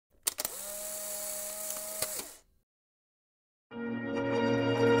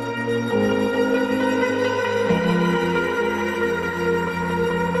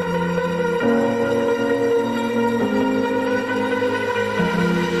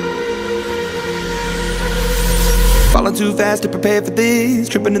Falling too fast to prepare for this.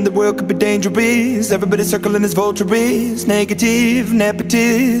 Tripping in the world could be dangerous. Everybody circling as vultures. Negative,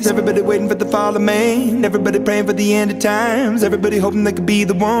 nepotist. Everybody waiting for the fall of man. Everybody praying for the end of times. Everybody hoping they could be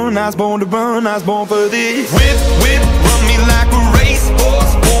the one. I was born to run, I was born for this. Whip, whip, run me like a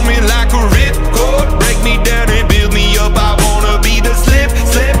racehorse. Pull me like a ripcord. Break me down and build me up. I wanna be the slip,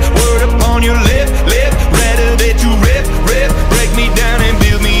 slip. Word upon your lip, lip. Rather that you rip, rip. Break me down and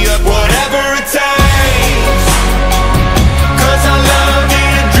build me up. Whatever it takes. Cause I love the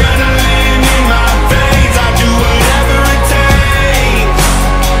adrenaline in my veins. I do whatever it takes.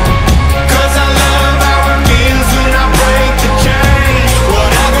 Cause I love how it feels when I break the chain.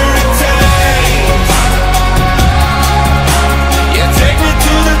 Whatever it takes. Yeah, take me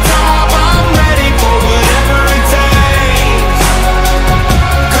to the top. I'm ready for whatever it takes.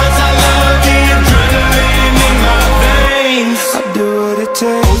 Cause I love the adrenaline in my veins. I do what it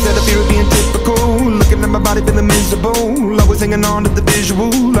takes. Always had a fear of being typical. Looking at my body feeling miserable. Always hanging on to the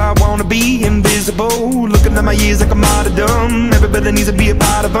visual. I wanna be invisible. Looking at my years like a martyrdom. Everybody needs to be a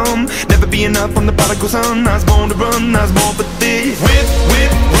part of them. Never be enough from the prodigal son. I was born to run, I was born for this. Whip,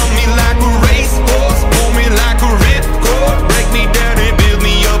 whip, run me like a racehorse. Pull me like a ripcord. Break me down and build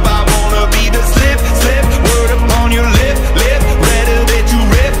me up. I wanna be the slip, slip. Word upon your lip, lip. Rather that you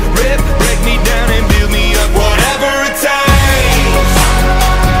rip, rip. Break me down and build me up. Whatever it takes.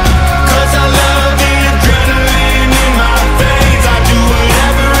 Cause I love the adrenaline in my veins. I do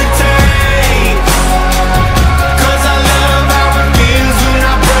whatever it takes. Cause I love how it feels when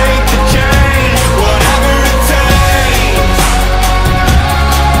I break the chain. Whatever it takes.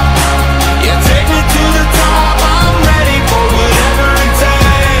 Yeah, take me to the top. I'm ready for whatever it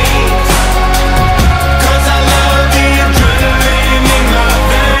takes. Cause I love the adrenaline in my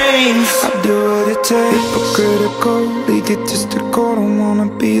veins. I do what it takes. Hypocritical, egotistical. Don't wanna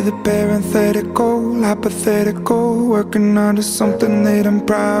be the parenthetical, hypothetical. Working onto something that I'm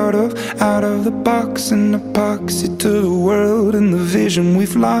proud of. Out of the box, an epoxy to the world and the vision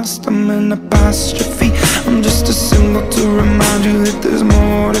we've lost. I'm an apostrophe. I'm just a symbol to remind you that there's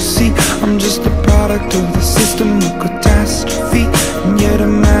more to see. I'm just a product of the system of catastrophe, and yet a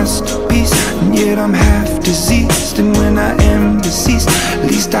masterpiece, and yet I'm half diseased. And when I am deceased, at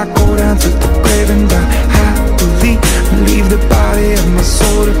least I go down to the grave and die happily, and leave the body of my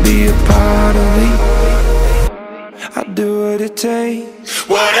soul to be a part of me. I do what it takes.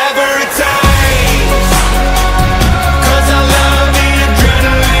 Whatever it takes.